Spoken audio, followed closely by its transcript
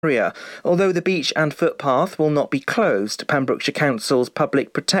area. Although the beach and footpath will not be closed, Pembrokeshire Council's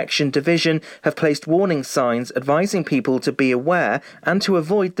Public Protection Division have placed warning signs advising people to be aware and to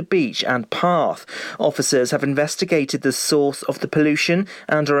avoid the beach and path. Officers have investigated the source of the pollution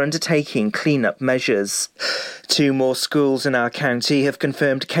and are undertaking clean-up measures. 2 more schools in our county have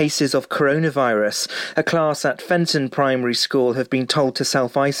confirmed cases of coronavirus. A class at Fenton Primary School have been told to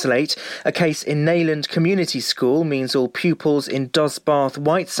self-isolate. A case in Neyland Community School means all pupils in Dosbarth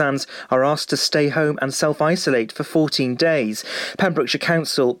White Sands are asked to stay home and self-isolate for 14 days. Pembrokeshire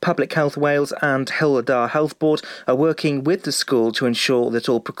Council, Public Health Wales and Hildar Health Board are working with the school to ensure that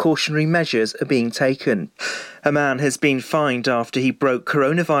all precautionary measures are being taken. A man has been fined after he broke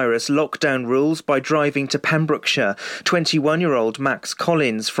coronavirus lockdown rules by driving to Pembrokeshire. 21-year-old Max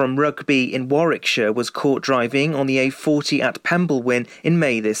Collins from Rugby in Warwickshire was caught driving on the A40 at Pemblewin in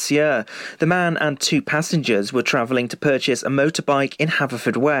May this year. The man and 2 passengers were travelling to purchase a motorbike in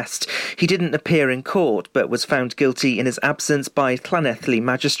Haverfordwest. He didn't appear in court but was found guilty in his absence by Llanelli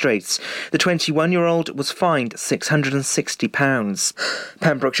magistrates. The 21-year-old was fined £660.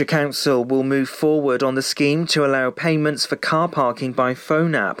 Pembrokeshire Council will move forward on the scheme to allow payments for car parking by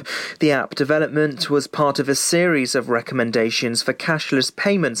phone app. The app development was part of a series of recommendations for cashless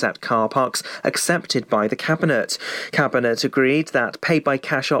payments at car parks accepted by the Cabinet. Cabinet agreed that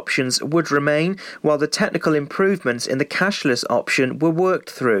pay-by-cash options would remain, while the technical improvements in the cashless option were worked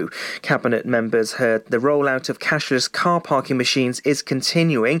through. Cabinet members heard the rollout of cashless car parking machines is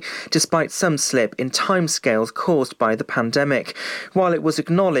continuing, despite some slip in timescales caused by the pandemic. While it was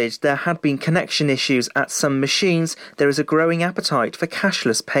acknowledged there had been connection issues at some machines, there is a growing appetite for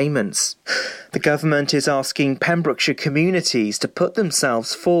cashless payments. The government is asking Pembrokeshire communities to put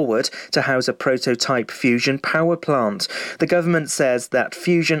themselves forward to house a prototype fusion power plant. The government says that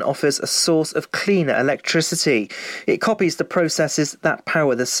fusion offers a source of cleaner electricity. It copies the processes that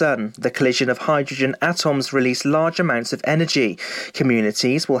power the sun. The collision of hydrogen atoms release large amounts of energy.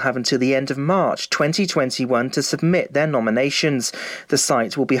 Communities will have until the end of March 2021 to submit their nominations. The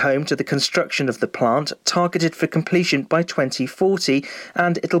site will be home to the construction of the plant, targeted for completion by 2040,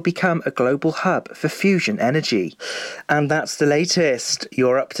 and it'll become a global hub for fusion energy. And that's the latest.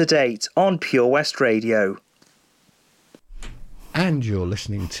 You're up to date on Pure West Radio. And you're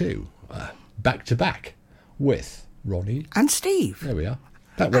listening to Back to Back with Ronnie and Steve. There we are.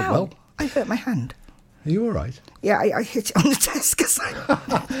 That went well. I hurt my hand. Are you all right? Yeah, I hit it on the desk.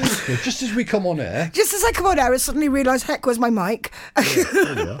 Yeah, just as we come on air. Just as I come on air, I suddenly realised, heck, where's my mic? Yeah,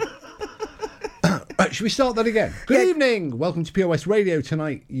 there we are. Right, should we start that again? Good evening. Welcome to Pure West Radio.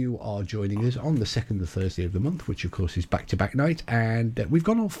 Tonight you are joining us on the second Thursday of the month, which of course is back-to-back night, and we've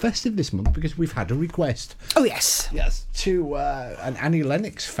gone all festive this month because we've had a request. Oh, yes. Yes, to an Annie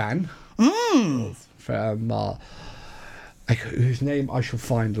Lennox fan from whose name I shall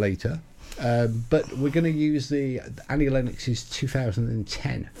find later. But we're going to use the Annie Lennox's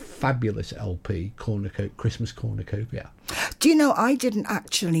 2010 fabulous LP, Christmas Cornucopia. Do you know, I didn't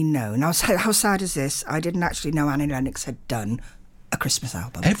actually know. Now, how sad is this? I didn't actually know Annie Lennox had done a Christmas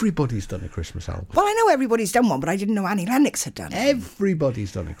album. Everybody's done a Christmas album. Well, I know everybody's done one, but I didn't know Annie Lennox had done it.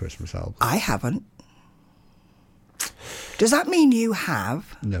 Everybody's done a Christmas album. I haven't. Does that mean you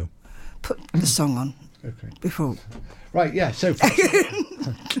have? No. Put the song on. Okay. Before. Right, yeah, so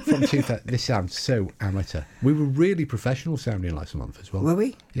from 2000, this sounds so amateur. We were really professional sounding last month as well. Were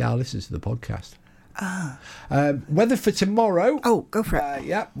we? Yeah, I listened to the podcast. Weather for tomorrow. Oh, go for it.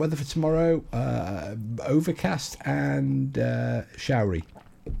 Yeah, weather for tomorrow, overcast and showery.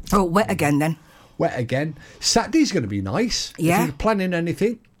 Oh, wet again then. Wet again. Saturday's going to be nice. Yeah. If you're planning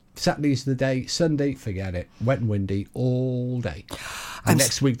anything, Saturday's the day. Sunday, forget it. Wet and windy all day. And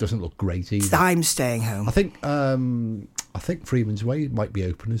next week doesn't look great either. I'm staying home. I think Freeman's Way might be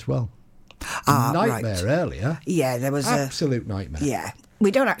open as well. Nightmare earlier. Yeah, there was absolute nightmare. Yeah,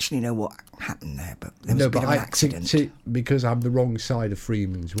 we don't actually know what happened there, but there was a bit of an accident. Because I'm the wrong side of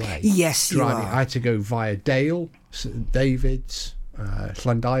Freeman's Way. Yes, you are. I had to go via Dale, St David's,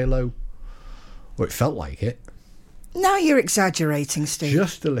 Llandilo. Well, it felt like it. Now you're exaggerating, Steve.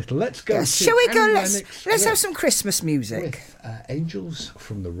 Just a little. Let's go. Yes. Shall we go? Let's have some Christmas music. With Angels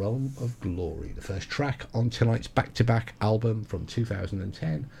from the Realm of Glory, the first track on tonight's back-to-back album from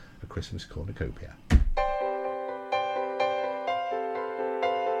 2010, A Christmas Cornucopia.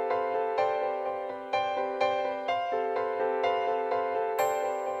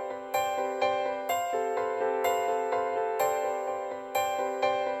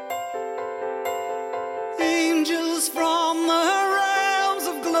 Angels from the realms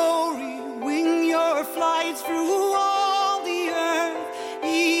of glory, wing your flights through all the earth.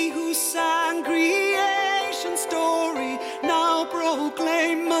 Ye who sang creation's story, now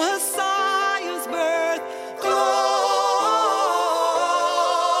proclaim Messiah's birth.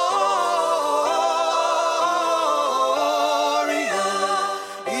 Gloria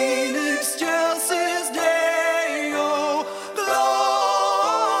in excelsis Deo.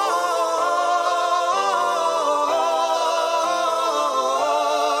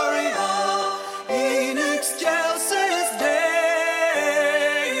 Gloria in excelsis Deo.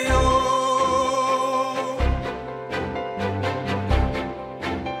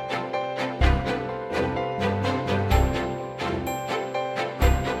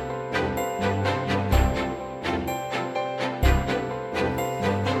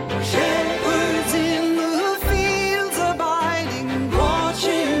 Shepherds in the fields abiding,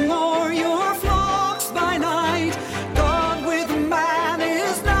 watching o'er your flocks by night. God with man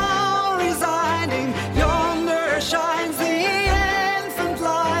is now residing. Yonder shines the infant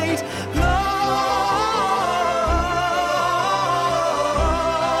light.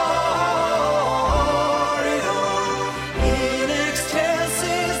 Gloria in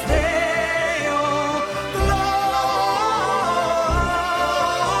excelsis Deo.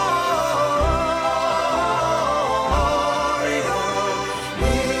 Gloria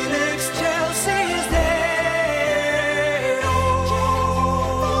in excelsis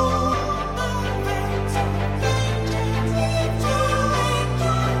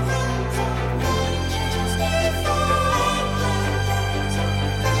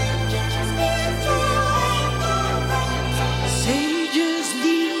Sages,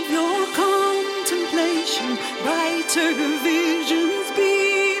 leave your contemplation, brighter visions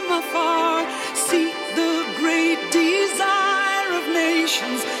beam afar. Seek the great desire of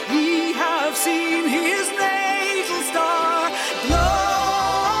nations, ye have seen his natal star.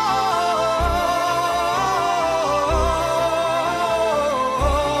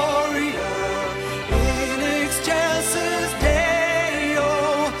 Gloria in excelsis Deo.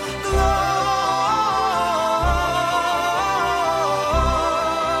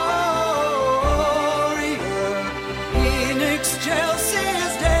 Gloria in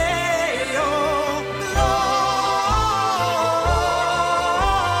excelsis Deo.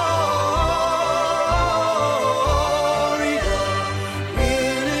 Gloria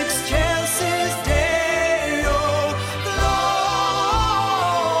in excelsis Deo.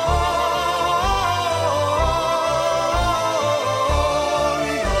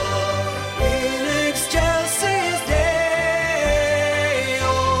 Gloria in excelsis Deo.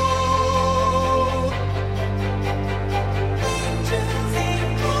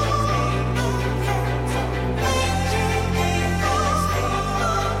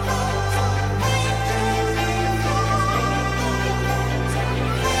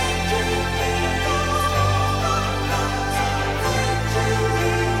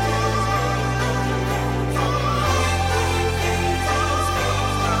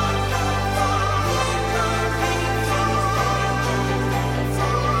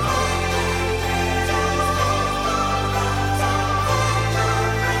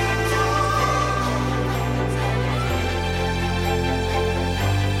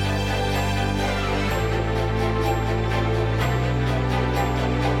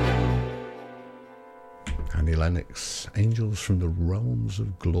 Annie Lennox, Angels from the Realms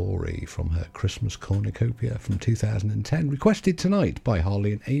of Glory, from her Christmas cornucopia from 2010, requested tonight by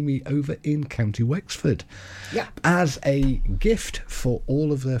Harley and Amy over in County Wexford. Yep. As a gift for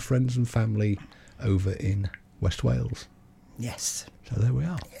all of their friends and family over in West Wales. Yes. So there we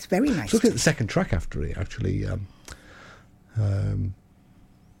are. It's very nice. Look at the second track after it, actually.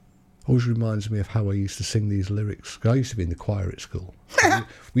 Always reminds me of how I used to sing these lyrics. 'Cause I used to be in the choir at school.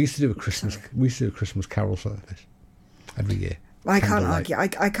 We used to do a Christmas carol service every year. I can't Candlelight- argue. I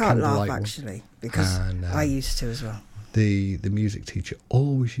can't candlelight laugh, one. actually, because And, I used to as well. The music teacher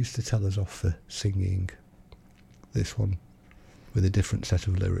always used to tell us off for singing this one with a different set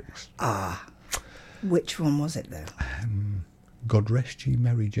of lyrics. Which one was it, though? God rest ye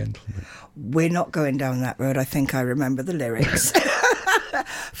merry gentlemen. We're not going down that road. I think I remember the lyrics.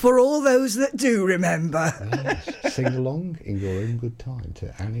 For all those that do remember. Yes. Sing along in your own good time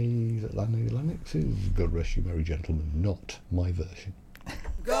to Annie Lennox's God rest ye merry gentlemen, not my version.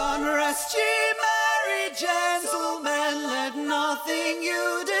 God rest ye merry gentlemen, let nothing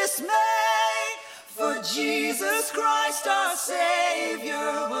you dismay. For Jesus Christ our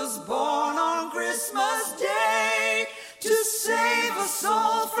Saviour was born on Christmas Day, to save us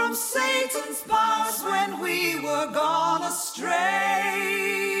all from Satan's powers when we were gone astray.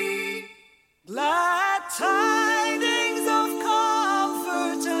 Glad tidings of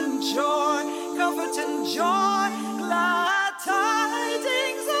comfort and joy, glad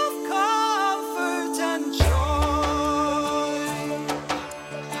tidings of comfort and joy.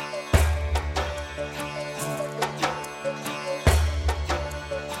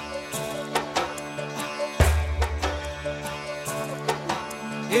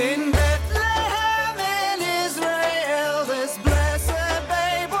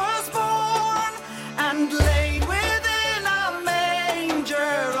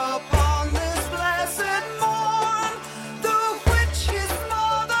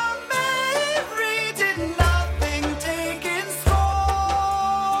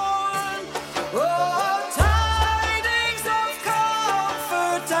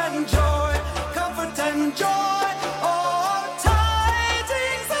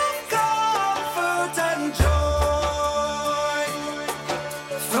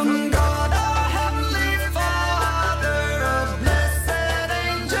 From God our Heavenly Father, a blessed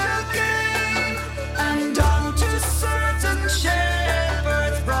angel came, and unto certain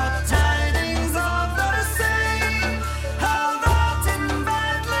shepherds brought tidings of the same, how that in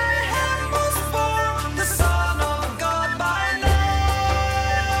Bethlehem was born the Son of God by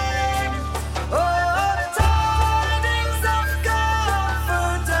name. Oh, tidings of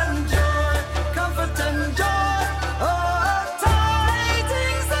comfort and joy, comfort and joy. Oh,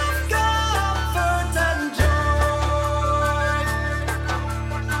 tidings of comfort and joy.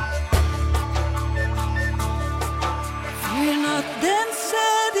 Fear not, then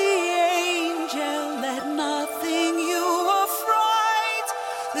said the angel, let nothing you affright.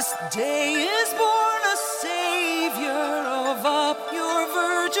 This day is born a Savior of a pure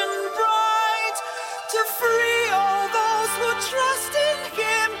virgin bride, to free all those who trust in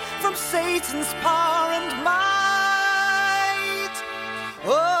Him from Satan's power and might.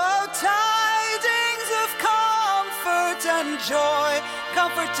 Oh, tidings of comfort and joy,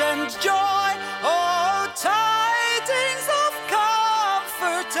 comfort and joy. Oh, tidings of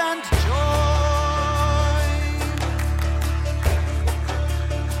comfort and joy.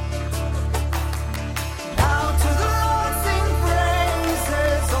 Now to the Lord sing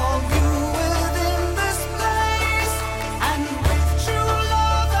praises, all you within this place, and with true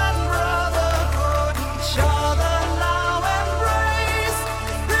love and brotherhood each other now embrace.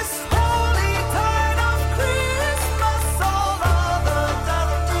 This holy tide of Christmas all other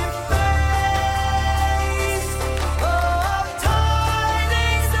doth deface. Oh,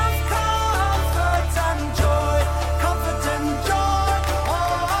 tidings of comfort and joy, comfort and joy.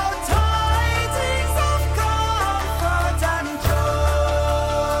 Oh, tidings of comfort and joy.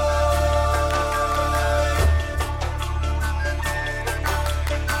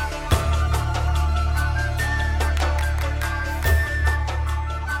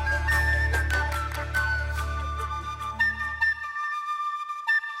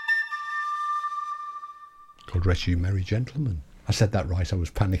 God rest you, merry gentlemen. I said that right. I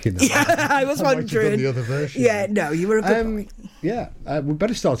was panicking. Yeah, I was I might have done wondering. the other version. Yeah, no, you were a good boy. Yeah, we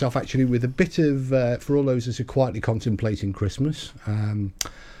better start off actually with a bit of, for all those that are quietly contemplating Christmas,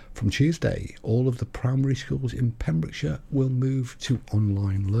 from Tuesday, all of the primary schools in Pembrokeshire will move to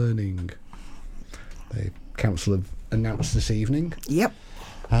online learning. The council have announced this evening. Yep.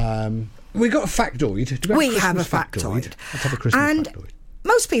 We got a factoid. Do We have a Christmas factoid. Let's have a Christmas And factoid.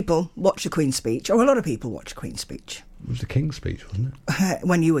 most people watch the Queen's Speech, or a lot of people watch the Queen's Speech. It was the King's Speech, wasn't it?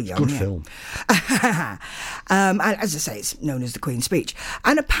 When you were young. Good yeah. film. And as I say, it's known as the Queen's Speech.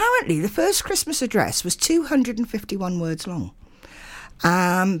 And apparently the first Christmas address was 251 words long.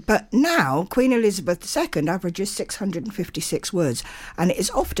 But now Queen Elizabeth II averages 656 words, and it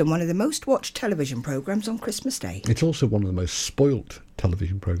is often one of the most watched television programmes on Christmas Day. It's also one of the most spoilt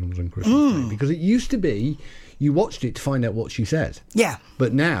television programmes on Christmas Day, because it used to be you watched it to find out what she said. Yeah.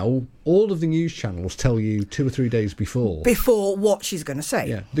 But now all of the news channels tell you 2 or 3 days before. Before what she's going to say.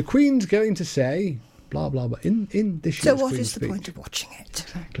 Yeah, the Queen's going to say blah blah blah in this year's So what Queen's is the speech. point of watching it?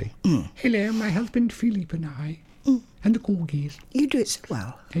 Exactly. Hello, my husband Philip and I, and the corgis. You do it so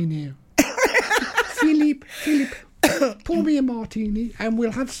well. I know. Philip, pour me a martini, and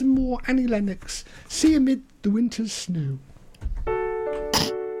we'll have some more Annie Lennox. See amid the winter's snow.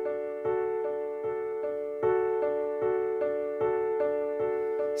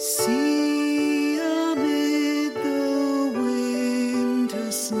 See amid the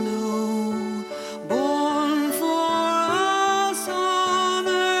winter snow, born for us on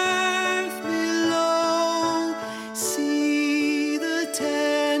earth below. See the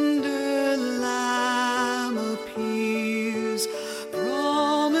tender Lamb appears,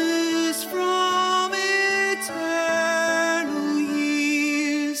 promised from eternal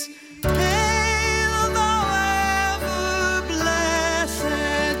years. Hail thou ever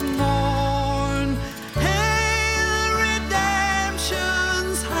blessed morn, hail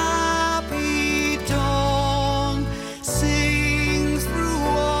redemption's happy dawn. Sings through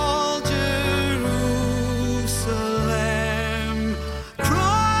all Jerusalem,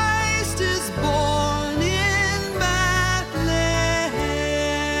 Christ is born in Bethlehem.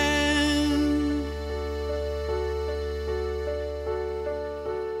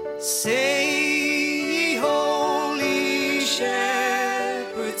 Say, ye holy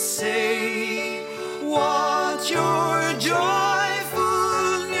shepherds, say, what your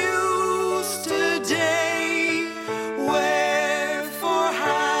joyful news today? Wherefore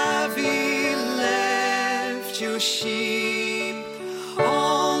have ye left your sheep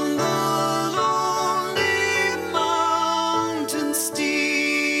on the lonely mountain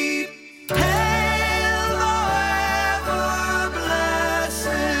steep? Hail thou ever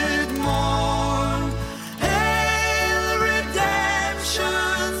blessed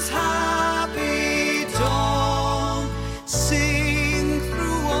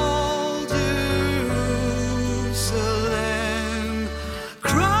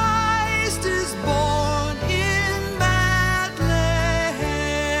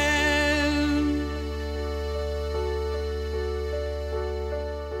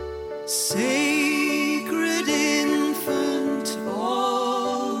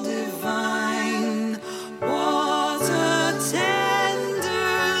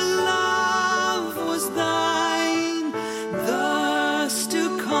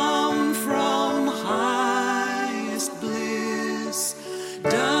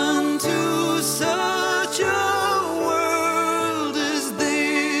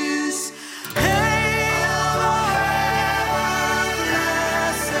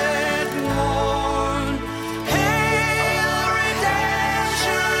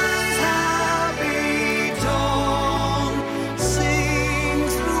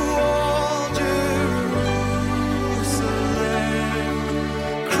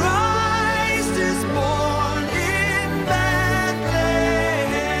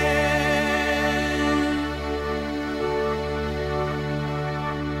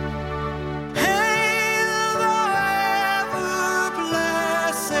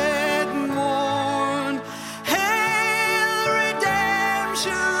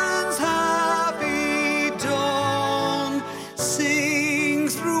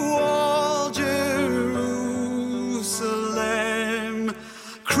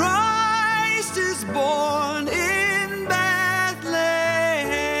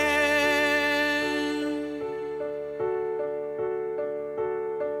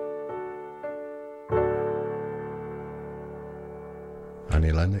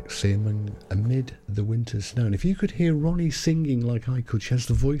Annie Lennox singing Amid the Winter's Snow. And if you could hear Ronnie singing like I could, she has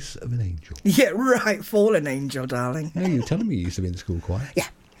the voice of an angel. Yeah, right. Fallen angel, darling. No, you were telling me you used to be in the school choir. Yeah.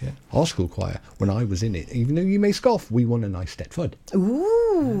 Yeah. Our school choir, when I was in it, even though you may scoff, we won a nice Stepford.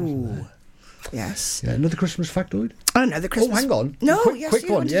 Ooh. Yes. Yeah, another Christmas factoid? Oh, no, the Christmas... Oh, hang on. No, quick yes, you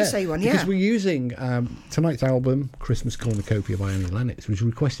one, wanted yeah. to say one, yeah. Because we're using tonight's album, Christmas Cornucopia by Annie Lennox, which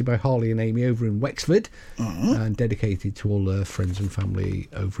was requested by Harley and Amy over in Wexford and dedicated to all their friends and family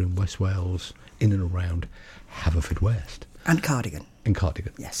over in West Wales, in and around Haverfordwest. And Cardigan. In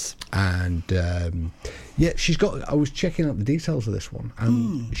Cardigan. Yes. And, yeah, she's got... I was checking out the details of this one,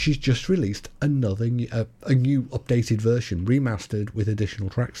 and she's just released a new updated version, remastered with additional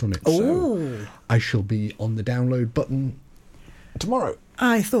tracks on it. Oh. So I shall be on the download button tomorrow.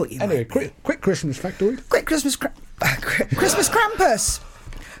 I thought you Anyway, might. quick Christmas factoid. Quick Christmas Krampus.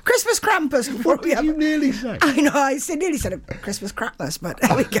 Christmas Krampus. What did you nearly say? I know, I nearly said a Christmas Krampus, but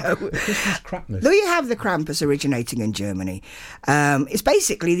there we go. Christmas crapness. Though you have the Krampus originating in Germany, it's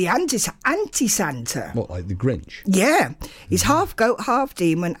basically the anti-Santa. What, like the Grinch? Yeah. He's half goat, half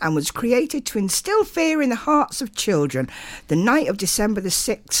demon, and was created to instill fear in the hearts of children. The night of December the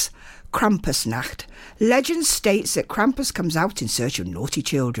 6th, Krampusnacht. Legend states that Krampus comes out in search of naughty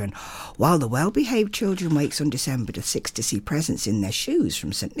children, while the well-behaved children wakes on December the 6th to see presents in their shoes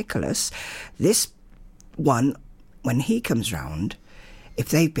from St. Nicholas. This one, when he comes round, if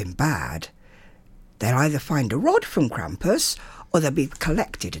they've been bad, they'll either find a rod from Krampus or they'll be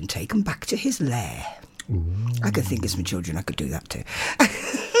collected and taken back to his lair. Ooh. I could think of some children I could do that to.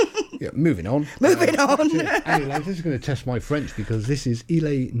 Yeah, moving on. Moving on. Anyway, this is going to test my French because this is Il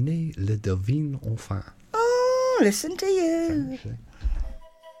est né le divin enfant. Oh, listen to you. Fancy.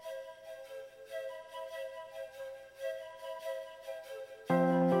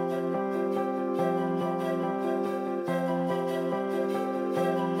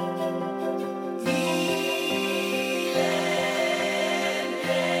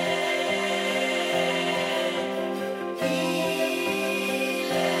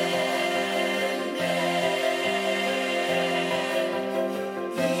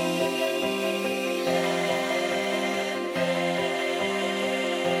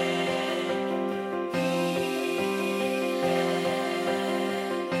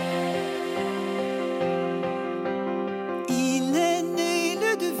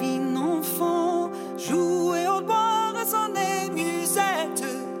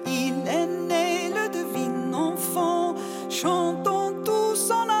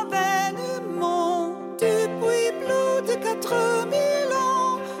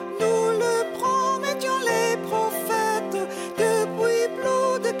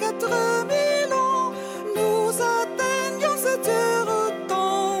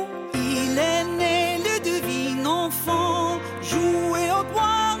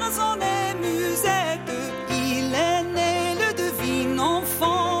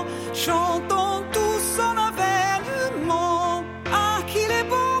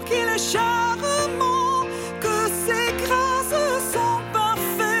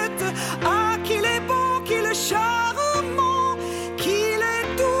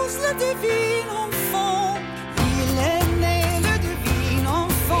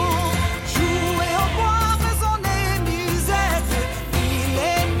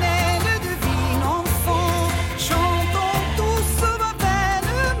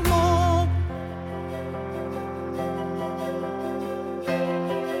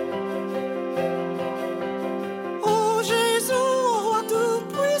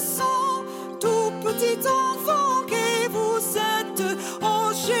 Petits enfants que vous êtes,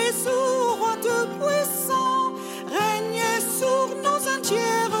 oh Jésus, roi de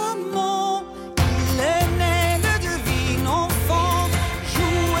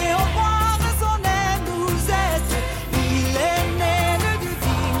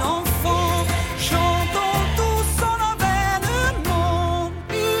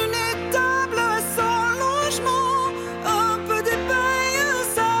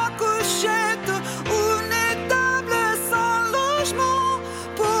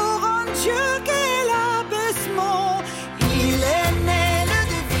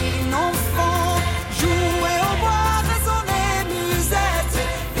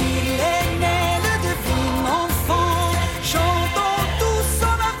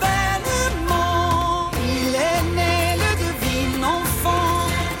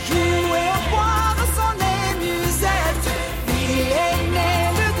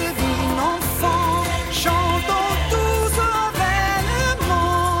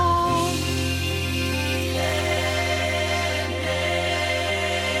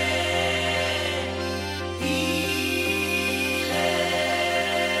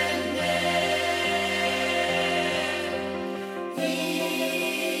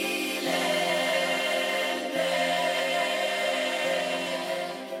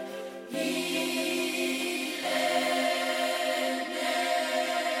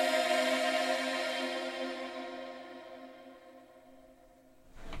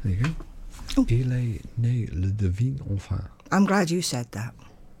There you go. Oh. Il est né le divin enfant. I'm glad you said that.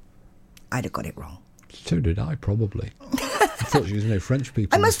 I'd have got it wrong. So did I, probably. Unfortunately, there's no French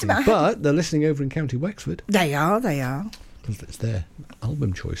people I must listening, admit, but they're listening over in County Wexford. They are. Because it's their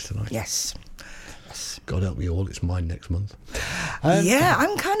album choice tonight. Yes. God help me all, it's mine next month. Yeah,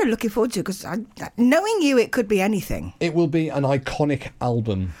 I'm kind of looking forward to it because knowing you, it could be anything. It will be an iconic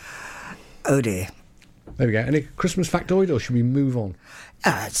album. Oh dear. There we go. Any Christmas factoid, or should we move on?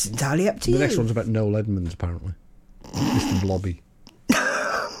 It's entirely up to you. The next one's about Noel Edmonds, apparently. Mr. Blobby.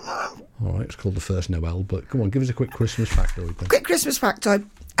 All right, it's called The First Noel, but come on, give us a quick Christmas factoid then. Quick Christmas factoid.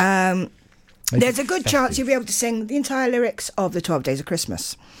 There's a good chance you'll be able to sing the entire lyrics of the 12 Days of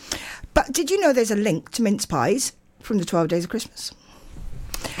Christmas. But did you know there's a link to mince pies from the 12 Days of Christmas?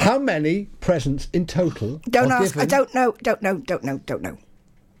 How many presents in total Don't are ask. given? I don't know.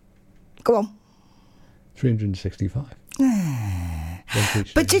 Go on. 365.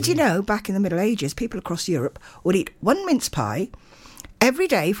 But did you know, back in the Middle Ages, people across Europe would eat one mince pie every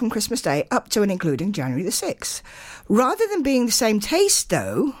day from Christmas Day up to and including January the 6th. Rather than being the same taste,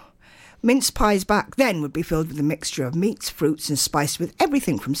 though, mince pies back then would be filled with a mixture of meats, fruits and spiced with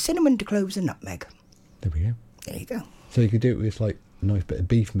everything from cinnamon to cloves and nutmeg. There we go. There you go. So you could do it with like a nice bit of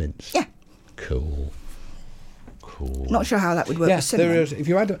beef mince. Yeah. Cool. Not sure how that would work with cinnamon. There is. If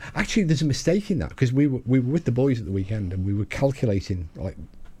you add, actually, there's a mistake in that because we were with the boys at the weekend and we were calculating like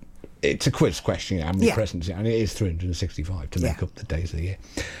it's a quiz question how many presents, and it is 365 to make up the days of the year.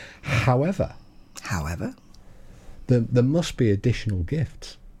 However, there must be additional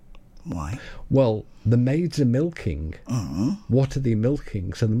gifts. Why? Well, the maids are milking. What are they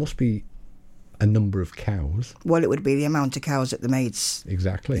milking? So there must be a number of cows. Well, it would be the amount of cows that the maids...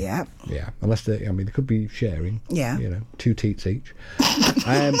 Exactly. Yeah. Yeah. Unless they could be sharing. Yeah. 2 teats each.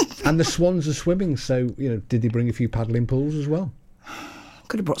 And the swans are swimming, so, did they bring a few paddling pools as well?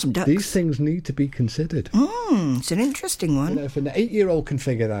 Could have brought some ducks. These things need to be considered. It's an interesting one. If an 8-year-old can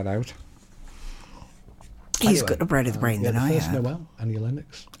figure that out. He's got a bread of the brain than I First have. Noel, Annie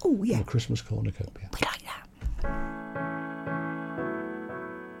Lennox. Oh, yeah. And the Christmas cornucopia. We like that.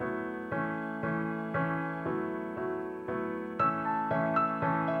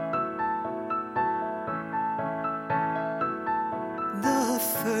 The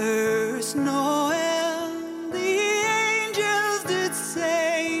first Noel, the angels did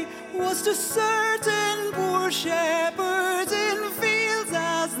say, was to certain poor shepherds in fields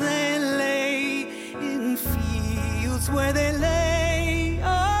as they lay, in fields where they lay,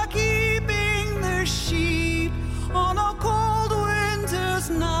 keeping their sheep on a cold winter's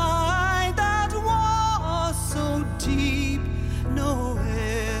night that was so deep.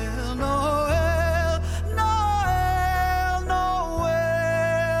 Noel, Noel, Noel,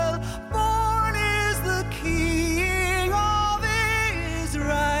 Noel, born is the King of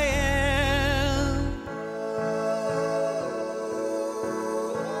Israel.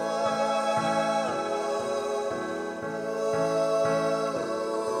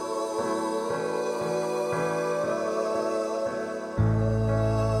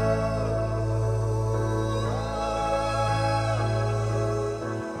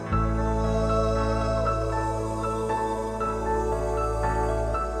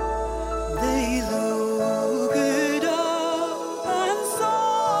 They looked up and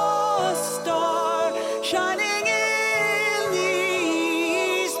saw a star shining in the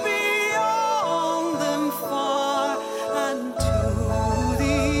east beyond them far, and to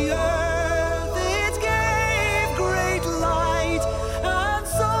the earth it gave great light, and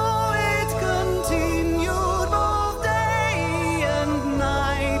so it continued both day and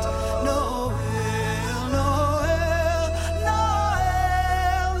night. Noel, Noel,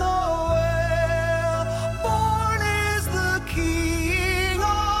 Noel, Noel, born is the King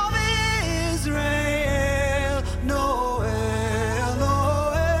of Israel.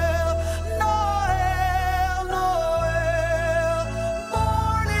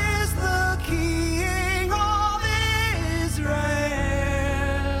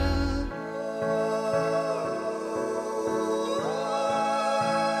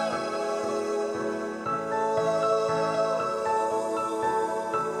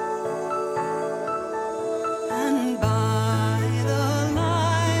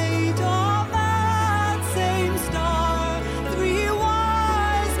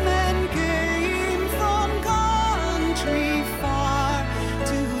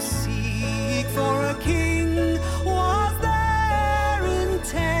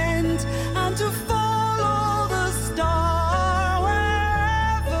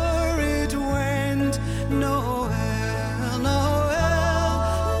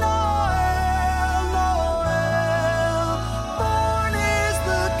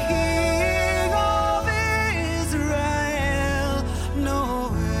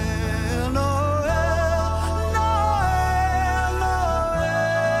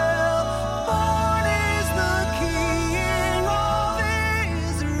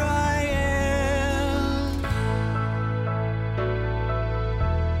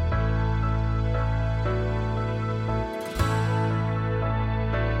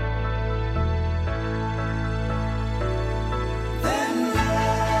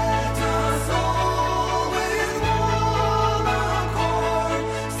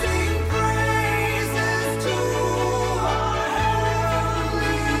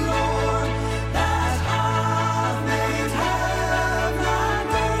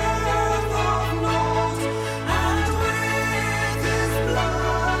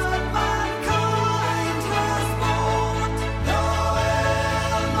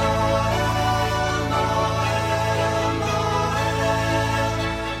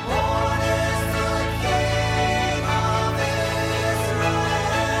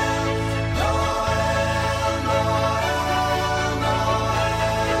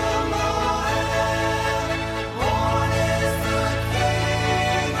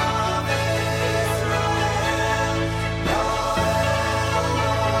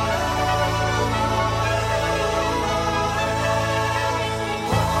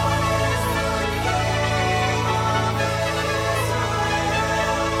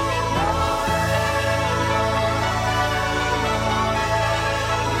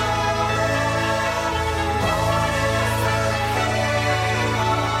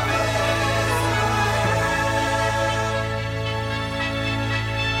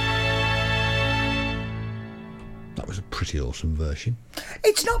 was a pretty awesome version.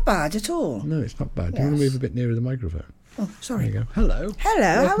 It's not bad at all. No, it's not bad. Do you want to move a bit nearer the microphone? Oh, sorry. There you go. Hello.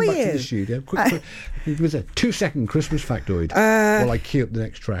 Hello, how are back you? To the studio. Quick. It was a 2-second Christmas factoid while I queue up the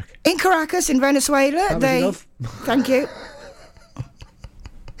next track. In Caracas, in Venezuela, Thank you.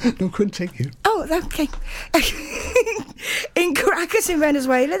 No, continue. Oh, okay. In Caracas, in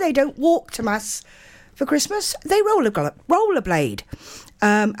Venezuela, they don't walk to mass for Christmas. They rollerblade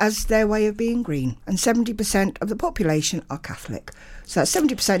as their way of being green. And 70% of the population are Catholic. So that's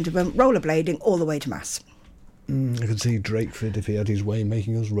 70% of them rollerblading all the way to mass. I could see Drakeford, if he had his way,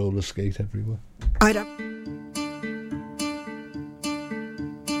 making us roller skate everywhere. I don't...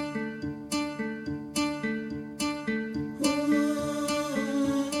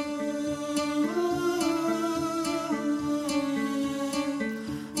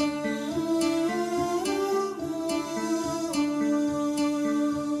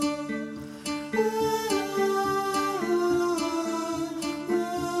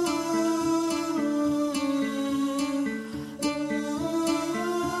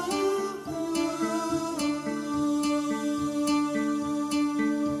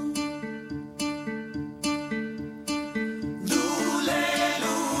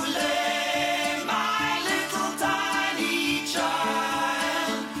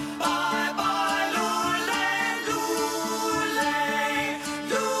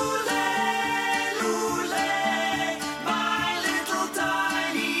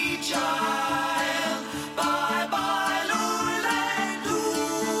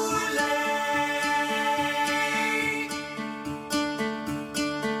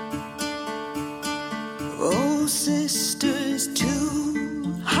 sisters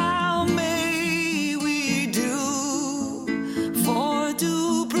too, how may we do for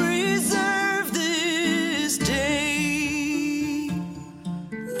to preserve this day,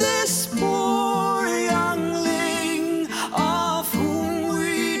 this poor youngling of whom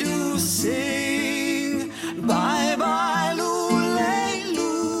we do sing, bye bye lule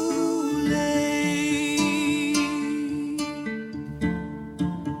lule.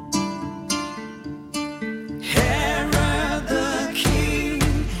 Herod the king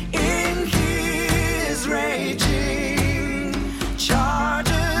in his raging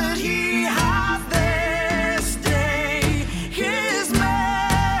charged he hath this day his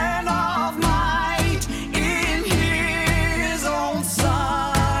men of might in his own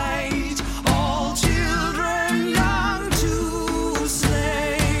sight, all children young to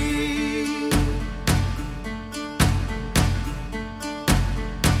slay.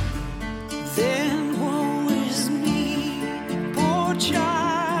 Then woe is me, poor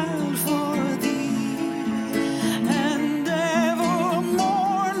child, for thee, and ever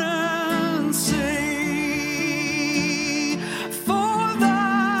mourn and say, for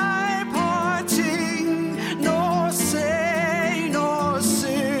thy parting, nor say nor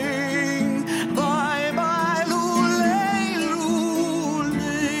sing, bye bye lule lule.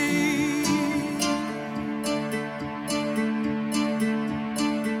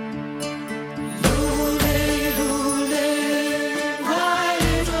 Lule, lule, my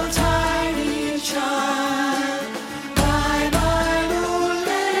little tiny child. Bye, bye, lule,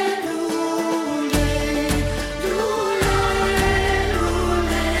 lule. Lule,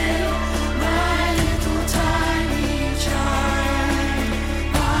 lule, my little tiny child.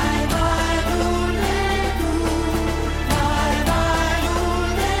 Bye, bye, lule, lule. Bye, bye,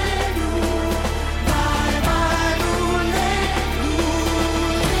 lule, lule. Bye, bye, lule,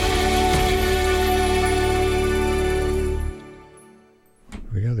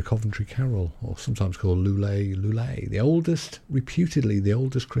 There we go, the Coventry Carol, or sometimes called Lule Lule, reputedly the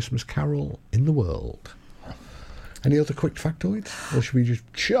oldest Christmas carol in the world. Any other quick factoids? Or should we just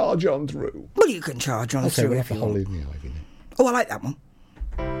charge on through? Well, you can charge on Okay, through we'll if have you the want. Holly in the Ivy then. Oh, I like that one.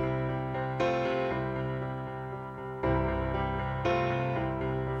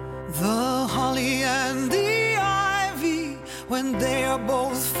 The holly and the ivy, when they are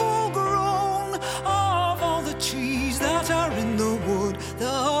both full grown, of all the trees that are in the wood, the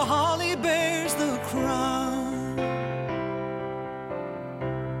holly bears the crown.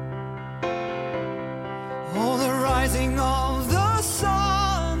 Oh, the rising of the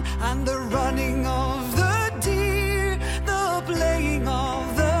sun and the running of the deer, the playing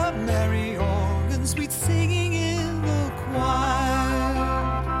of the merry organ, sweet singing in the choir.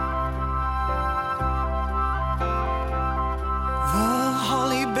 The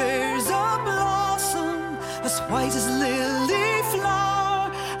holly bears a blossom as white as lily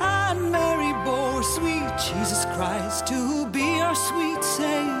flower, and Mary bore sweet Jesus Christ to be our sweet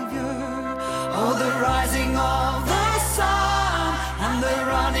Savior. Oh, the rising of the sun and the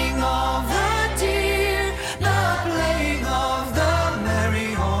running of the deer, the playing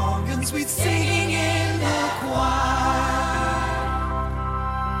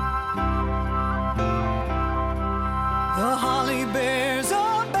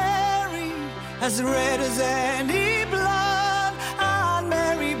as red as any blood, and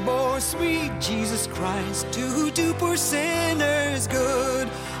Mary bore sweet Jesus Christ to do poor sinners good.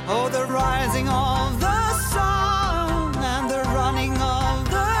 Oh, the rising of the sun and the running of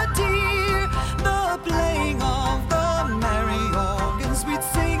the deer, the playing of the merry organ, sweet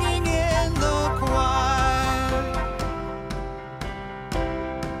singing in the choir.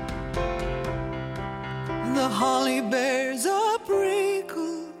 The holly bears a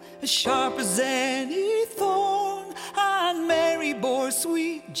prickle as sharp as any thorn, and Mary bore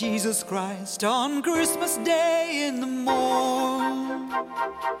sweet Jesus Christ on Christmas Day in the morn.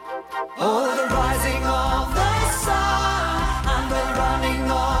 Oh, the rising of the sun and the running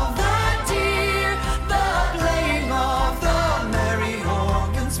of the deer, the playing of the merry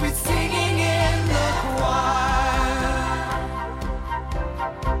organ, sweet singing in the choir.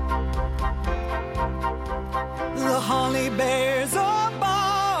 The holly bears a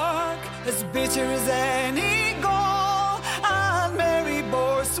bark as bitter as any gall, and Mary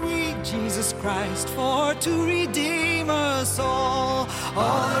bore sweet Jesus Christ for to redeem us all.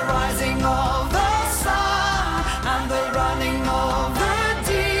 Oh, the rising of the sun and the running of the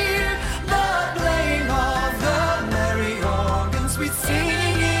deer, the playing of the merry organ, sweet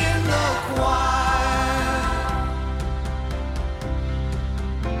singing in the choir.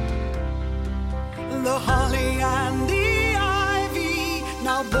 The holly and the ivy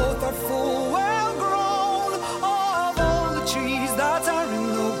now both are full well grown. Of all the trees that are in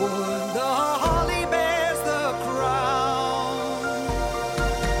the wood, the holly bears the crown.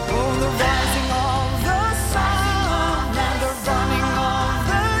 Oh, the rising of the sun and the running of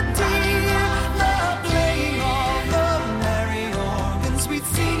the deer, the playing of the merry organ, sweet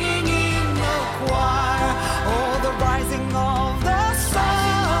singing in the choir. Oh, the rising of the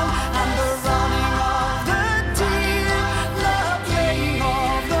sun and the running of the deer, the playing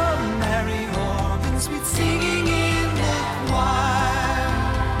of the merry organ, sweet singing in the choir.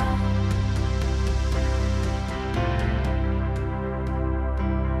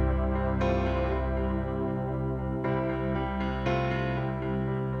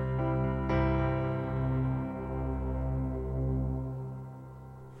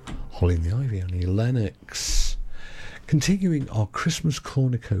 Holly and the Ivy, Annie Lennox. Continuing our Christmas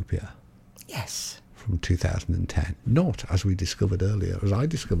cornucopia Yes. from 2010. Not, as we discovered earlier, as I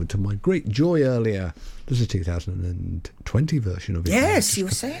discovered to my great joy earlier, there's a 2020 version of it. Yes, you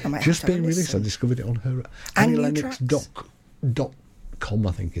were saying. I might have Just to have a being released. I listen. discovered it on her And new AnnieLennox.com,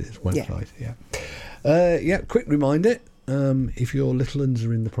 I think it is, website. Yeah. Quick reminder. If your little ones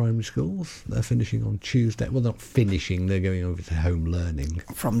are in the primary schools, they're finishing on Tuesday. Well, not finishing, they're going over to home learning.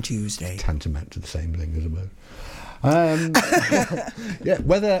 From Tuesday. Tantamount to the same thing, I suppose. Yeah,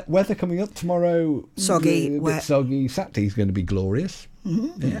 weather coming up tomorrow. Soggy, A bit wet. soggy. Saturday's going to be glorious.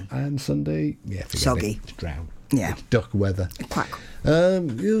 Mm-hmm. Yeah, and Sunday, forget Soggy. it. It's drown. Yeah. It's duck weather. Quack. So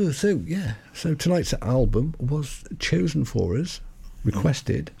tonight's album was chosen for us,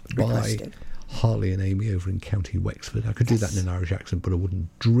 requested by Harley and Amy over in County Wexford. I could do that in an Irish accent, but I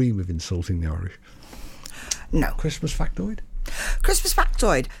wouldn't dream of insulting the Irish. No. Christmas factoid? Christmas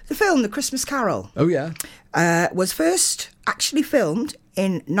factoid. The film The Christmas Carol Oh, yeah. was first actually filmed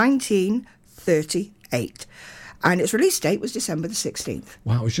in 1938. And its release date was December the 16th.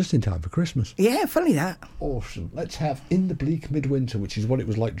 Wow, it was just in time for Christmas. Yeah, funny that. Awesome. Let's have In the Bleak Midwinter, which is what it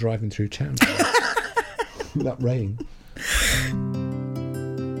was like driving through town. That rain.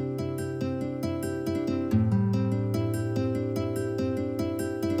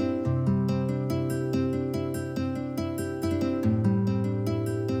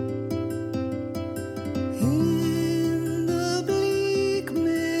 In the bleak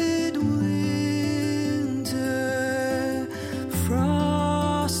midwinter,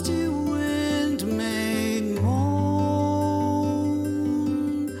 frosty wind made moan.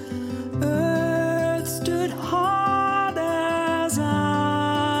 Earth stood hard as iron,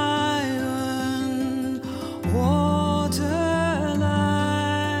 water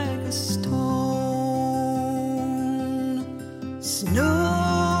like a stone. Snow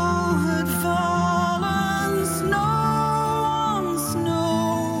had fallen, snow on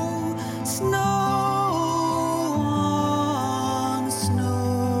snow, snow on snow.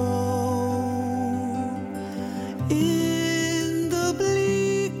 In the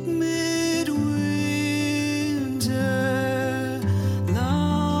bleak midwinter,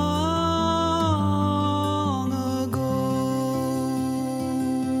 long ago.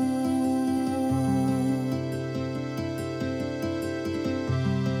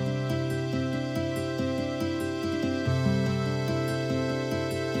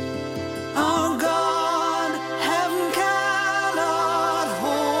 Our God, heaven cannot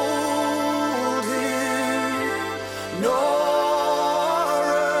hold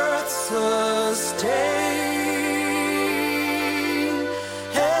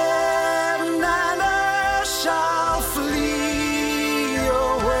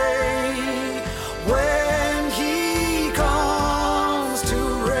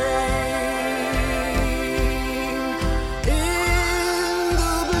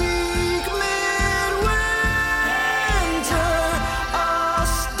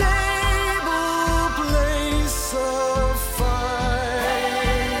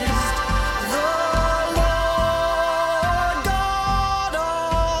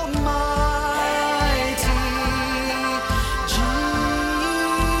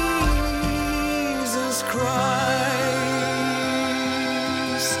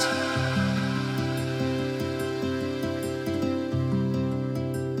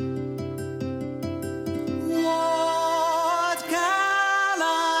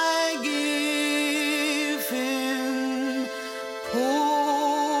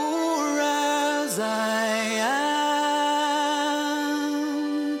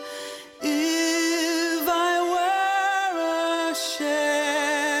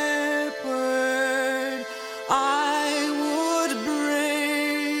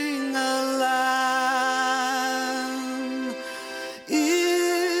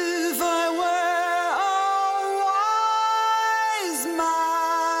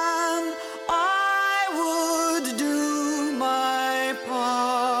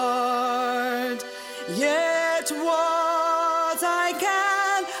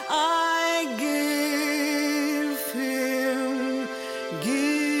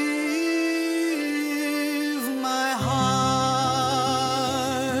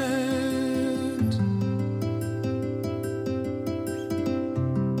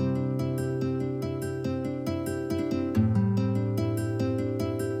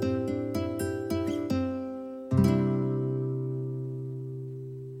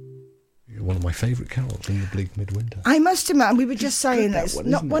my favourite carols in the bleak midwinter. I must admit, we were just saying that it's one,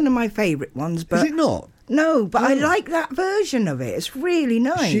 not isn't one it? of my favourite ones, but Is it not? no, but I Oh. like that version of it. It's really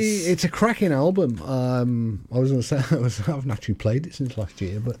nice. It's a cracking album. I was going to say I haven't actually played it since last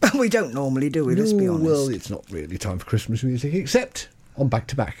year, but We don't normally, do we? Let's be honest. well, it's not really time for Christmas music, except on Back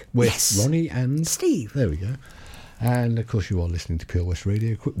to Back with Yes. Ronnie and Steve. There we go. And of course, you are listening to Pure West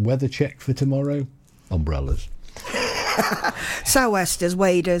Radio. Quick weather check for tomorrow: umbrellas. Sou'westers,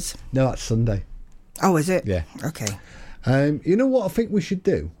 waders. No, that's Sunday. Oh, is it? Yeah. Okay. You know what I think we should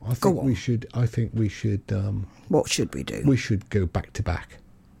do? I think on. we should. What should we do? We should go back to back.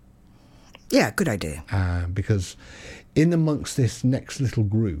 Yeah, good idea. Because in amongst this next little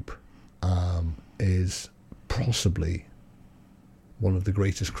group is possibly one of the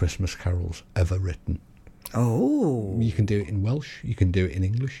greatest Christmas carols ever written. Oh. You can do it in Welsh, you can do it in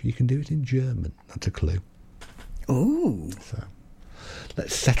English, you can do it in German. That's a clue. Oh. So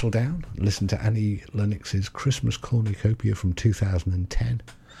let's settle down, listen to Annie Lennox's Christmas Cornucopia from 2010.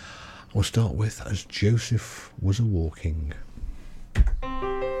 We'll start with As Joseph Was A-Walking.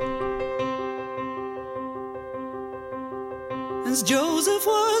 As Joseph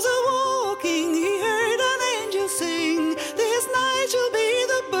was a-walking, he heard an angel sing, "This night shall be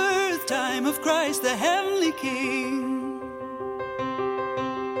the birth time of Christ the heavenly King."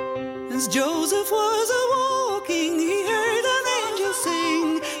 As Joseph was a-walking, he heard an angel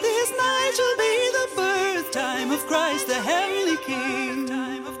sing, "This night shall be the birth time of Christ the heavenly King."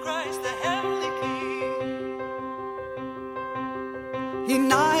 Time of Christ the heavenly King. He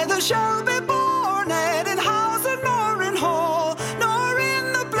neither shall be born in house nor in hall, nor in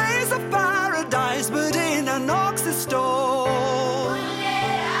the place of paradise, but in an ox's stall.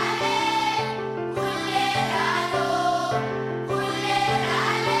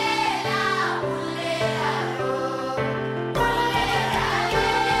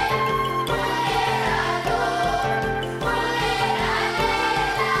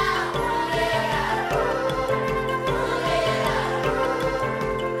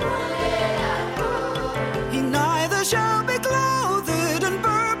 He neither shall be clothed in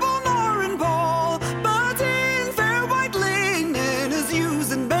purple nor in pall, but in fair white linen as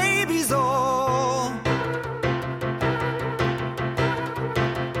youths and babies all.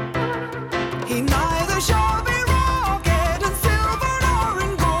 He neither shall be rocked in silver nor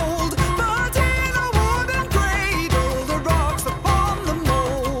in gold, but in a wooden cradle that rocks upon the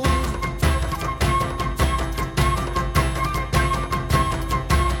mold.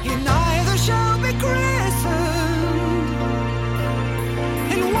 He neither shall be christened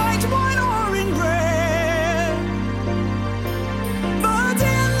in white wine or in bread, but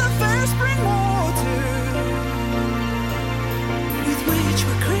in the fair spring water with which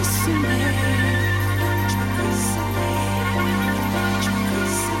we're christened.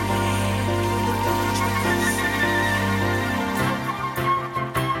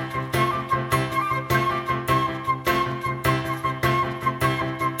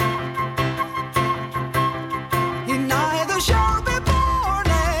 He neither shall be born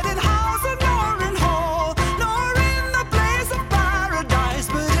in house nor in hall, nor in the place of paradise,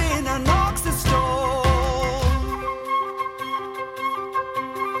 but in an ox's stall.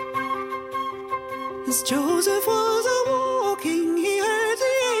 As Joseph was a-walking, he heard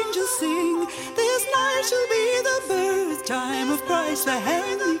the angels sing, "This night shall be the birth time of Christ the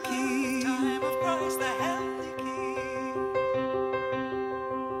heavenly King." Time of Christ the heavenly King.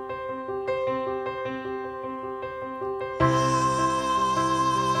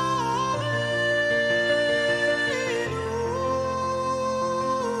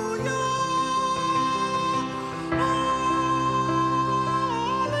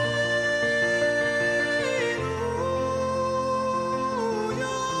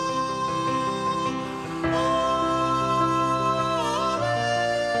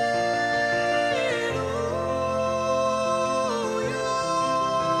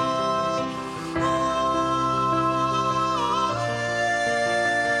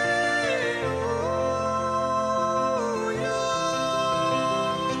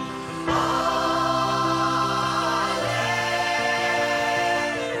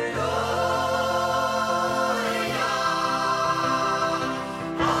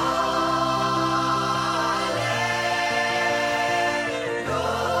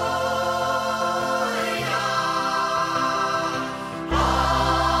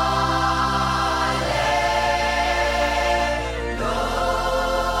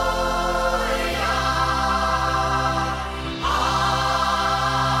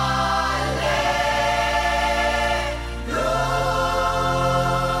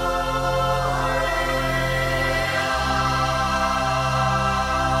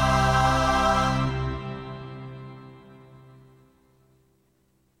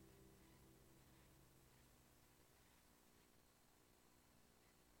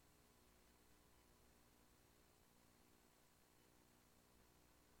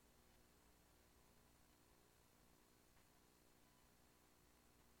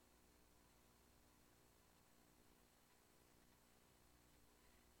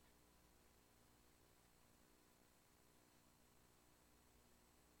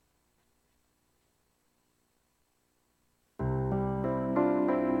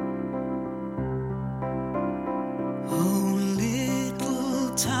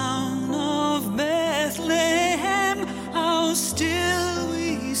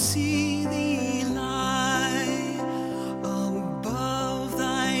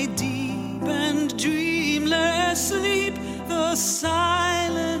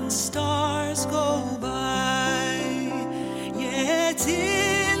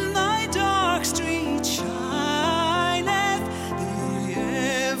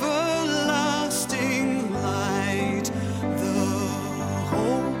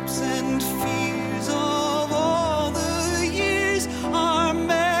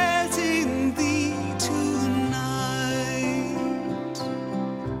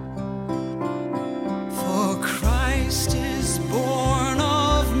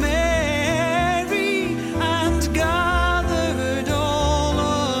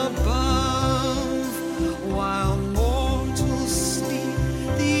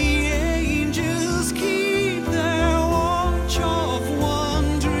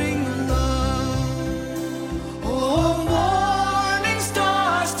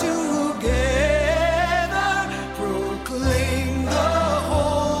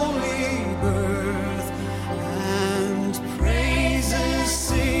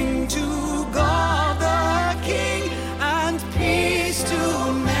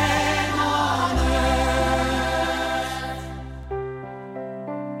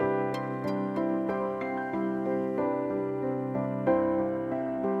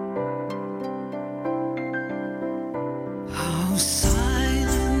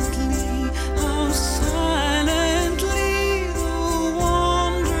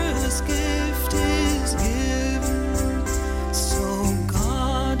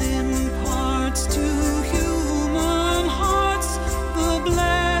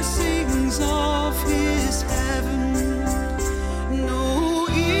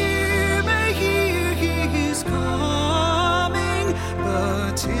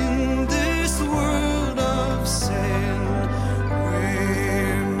 in this world of sin,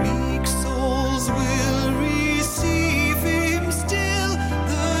 where meek souls will receive him still,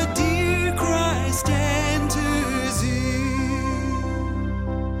 the dear Christ enters in.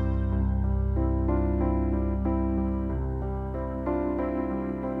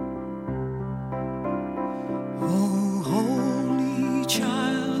 Oh, holy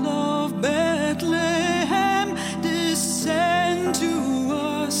child of Bethlehem, descend to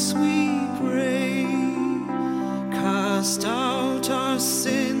us, we pray. Cast out our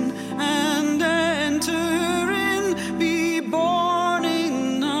sin and enter in, be born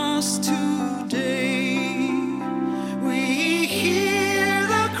in us today. We hear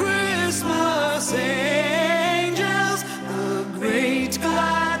the Christmas angels, the great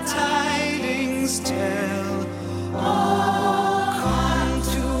glad tidings tell. Oh, come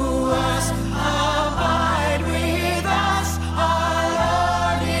to us, abide with us, our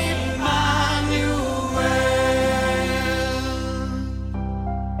Lord Emmanuel.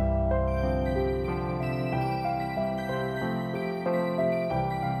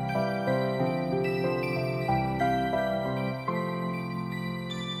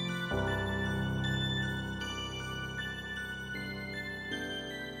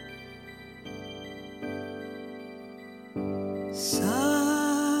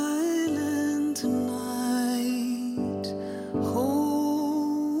 Silent night,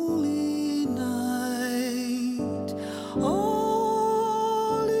 holy night,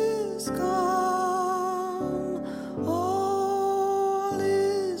 all is calm, all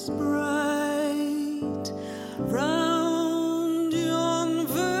is bright, round yon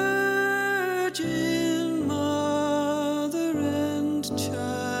virgin mother and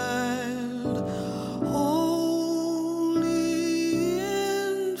child, holy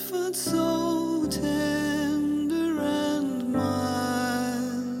infant, so tender and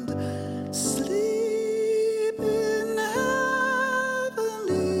mild, sleep in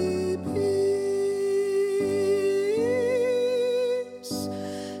heavenly peace,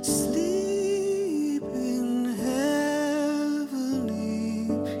 sleep in heavenly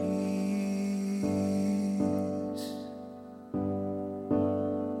peace.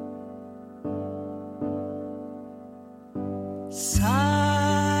 Silent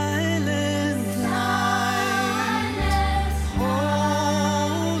night,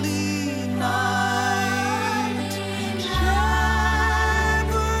 holy night,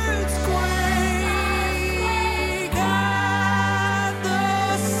 shepherds quake at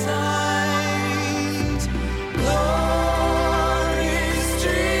the sight, glories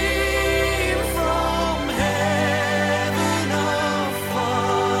stream from heaven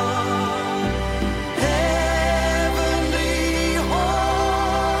afar, heavenly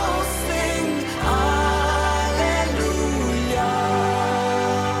hosts sing Alleluia.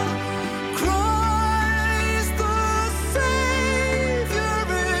 Christ the Savior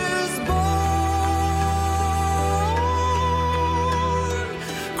is born.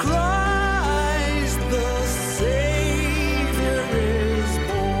 Christ the Savior is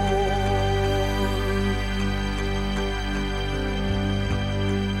born.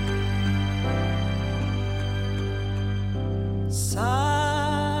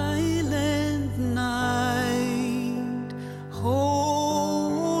 Silent night,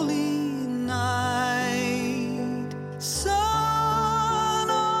 holy night, Son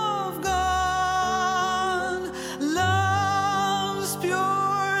of God, love's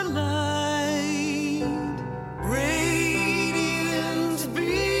pure light, radiant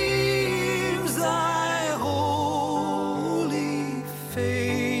beams thy holy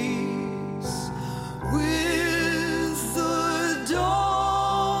face, with the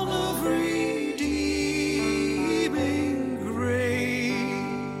dawn of redeeming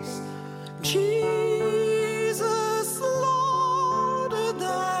grace. Jesus, Lord, at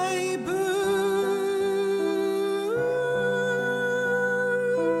thy birth.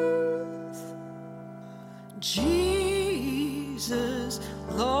 Jesus,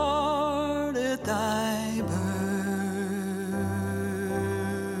 Lord, at thy birth.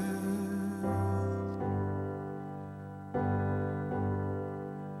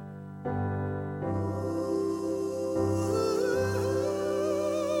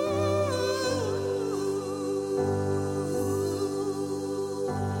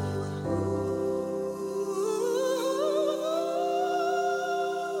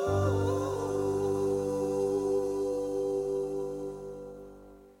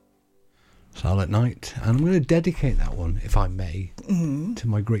 Silent Night, and I'm going to dedicate that one, if I may, to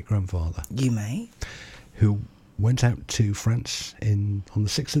my great-grandfather, You may. who went out to France on the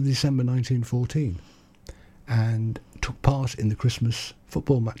 6th of December 1914 and took part in the Christmas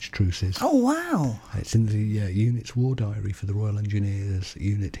football match truces. Oh, wow. It's in the unit's war diary for the Royal Engineers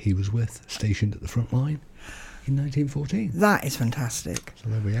unit he was with, stationed at the front line in 1914. That is fantastic. So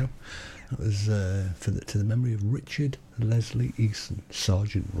there we go. That was to the memory of Richard Leslie Eason,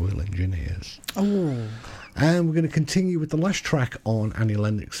 Sergeant Royal Engineers. Oh. And we're going to continue with the last track on Annie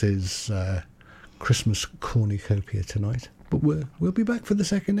Lennox's Christmas cornucopia tonight. But we'll be back for the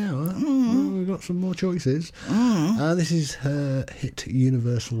second hour. Well, we've got some more choices. This is her hit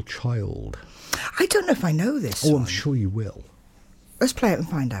Universal Child. I don't know if I know this Oh, one. I'm sure you will. Let's play it and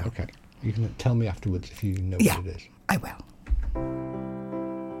find out. Okay. You can tell me afterwards if you know Yeah, what it is. I will.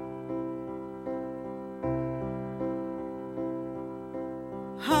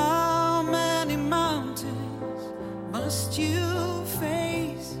 How many mountains must you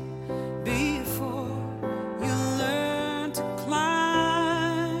face before you learn to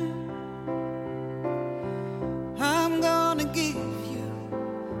climb? I'm gonna give you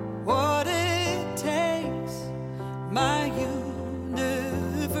what it takes, my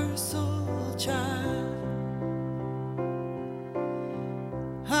universal child.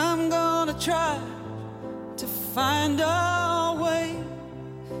 I'm gonna try to find a way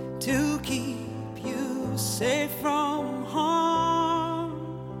to keep you safe from harm.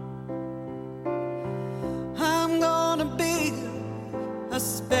 I'm gonna build a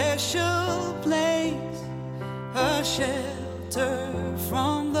special place, a shelter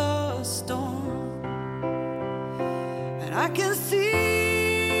from the storm. And I can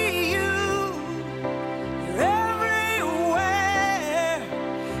see you, you're everywhere,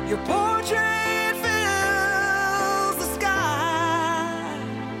 your portrait fills the sky.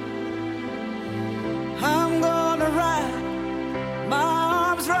 I'm gonna wrap my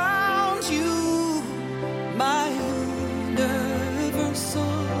arms round you, my universal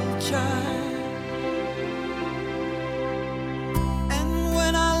child. And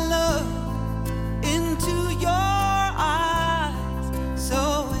when I look into your eyes, so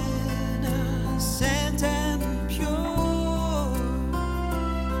innocent and pure,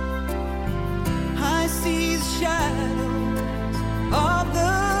 I see the shadows of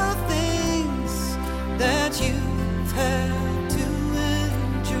the things that you've had to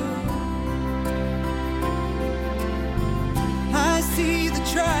endure. I see the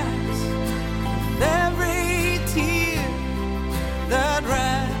tracks of every tear that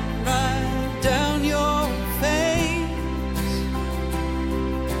ran right down your face.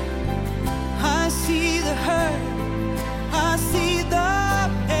 I see the hurt, I see the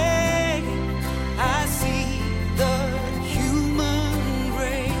pain, I see the human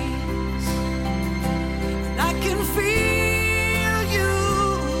race. I can feel you,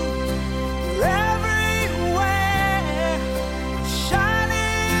 you're everywhere,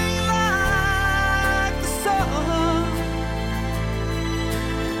 shining like the sun.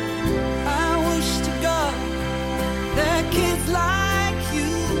 I wish to God that kids like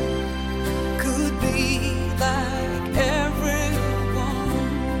you could be like everyone.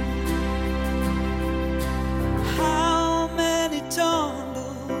 How many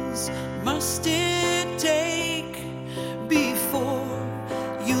tumbles must it take before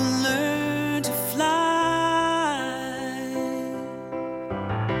you learn to fly?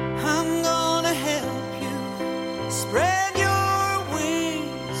 I'm gonna help you spread your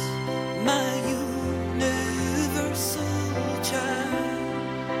wings, my universal child.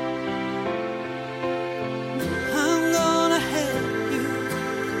 I'm gonna help you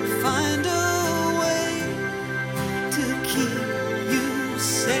find a way to keep you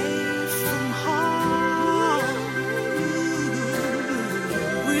safe from harm.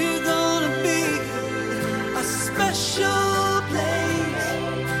 We're gonna build a special place,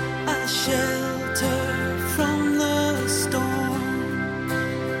 a shelter from the storm.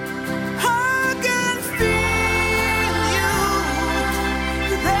 I can feel you,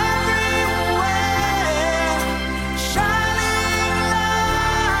 you're everywhere, shining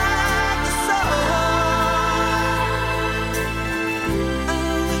like the sun. I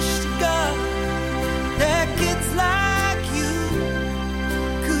wish to God that kids like you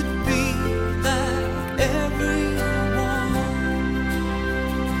could be like everyone.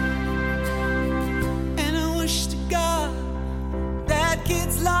 And I wish to God that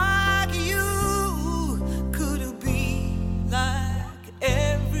kids like you could be like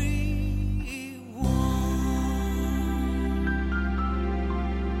everyone.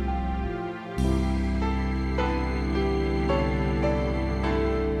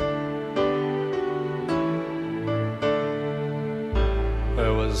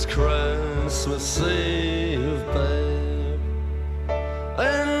 It was Christmas Eve, babe,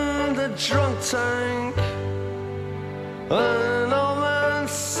 in the drunk tank. An old man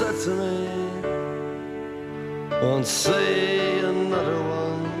said to me, won't see another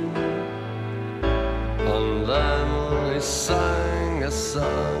one. And Emily sang a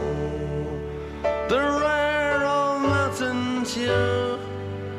song